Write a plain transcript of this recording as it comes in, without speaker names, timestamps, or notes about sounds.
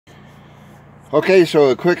Okay,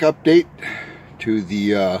 so a quick update to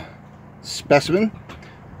the specimen.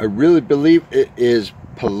 I really believe it is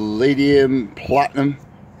palladium platinum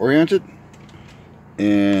oriented,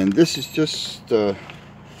 and this is just a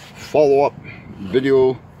follow-up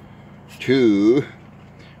video to,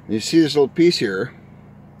 you see this little piece here.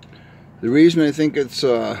 The reason I think it's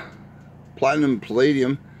platinum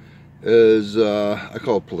palladium is I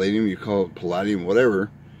call it palladium, you call it palladium, whatever.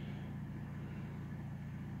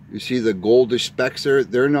 You see the goldish specks there?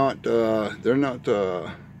 They're not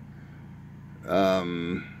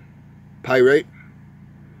pyrite.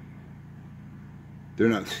 They're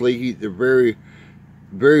not flaky. They're very,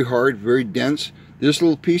 very hard, very dense. This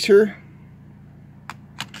little piece here,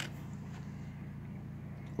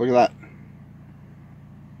 look at that,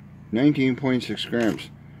 19.6 grams.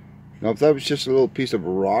 Now, if that was just a little piece of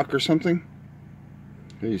rock or something,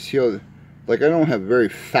 you see how, like, I don't have very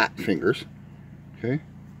fat fingers, okay?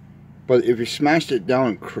 But if you smashed it down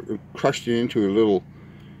and crushed it into a little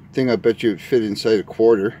thing, I bet you it'd fit inside a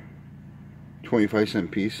quarter,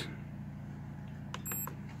 25-cent piece.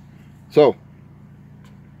 So,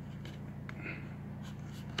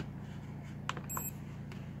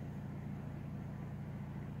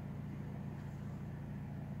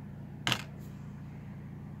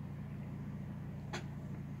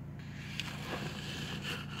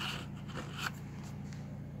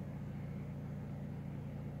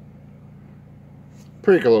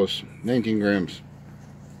 pretty close, 19 grams.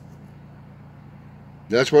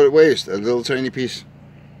 That's what it weighs, a little tiny piece.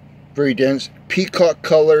 Very dense, peacock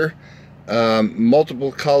color,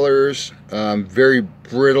 multiple colors, very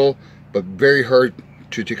brittle, but very hard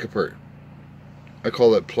to take apart. I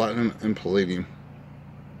call it platinum and palladium.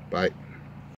 Bye.